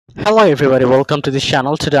Hello everybody, welcome to this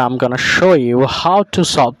channel. Today I'm gonna show you how to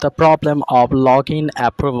solve the problem of login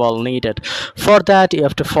approval needed. For that you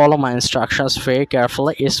have to follow my instructions very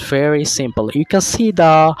carefully. It's very simple. You can see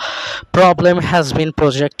the problem has been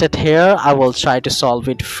projected here. I will try to solve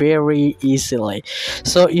it very easily.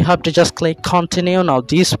 So you have to just click continue. Now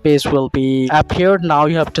this page will be appeared. Now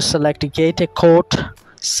you have to select get a code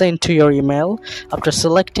sent to your email. After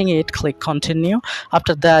selecting it, click continue.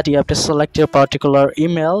 After that you have to select your particular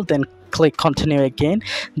email, then click continue again.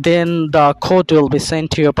 Then the code will be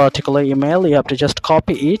sent to your particular email. You have to just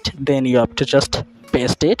copy it, then you have to just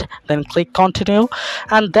paste it, then click continue,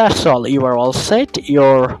 and that's all. You are all set.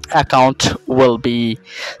 Your account will be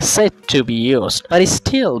set to be used. But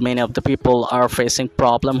still many of the people are facing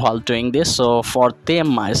problem while doing this, so for them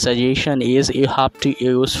my suggestion is you have to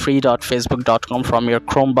use free.facebook.com from your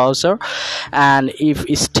Chrome browser, and if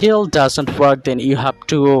it still doesn't work, then you have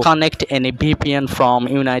to connect any VPN from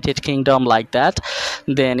United Kingdom like that.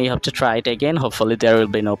 Then you have to try it again. Hopefully there will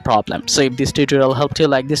be no problem. So if this tutorial helped you,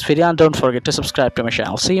 like this video and don't forget to subscribe to my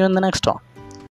channel. See you in the next one.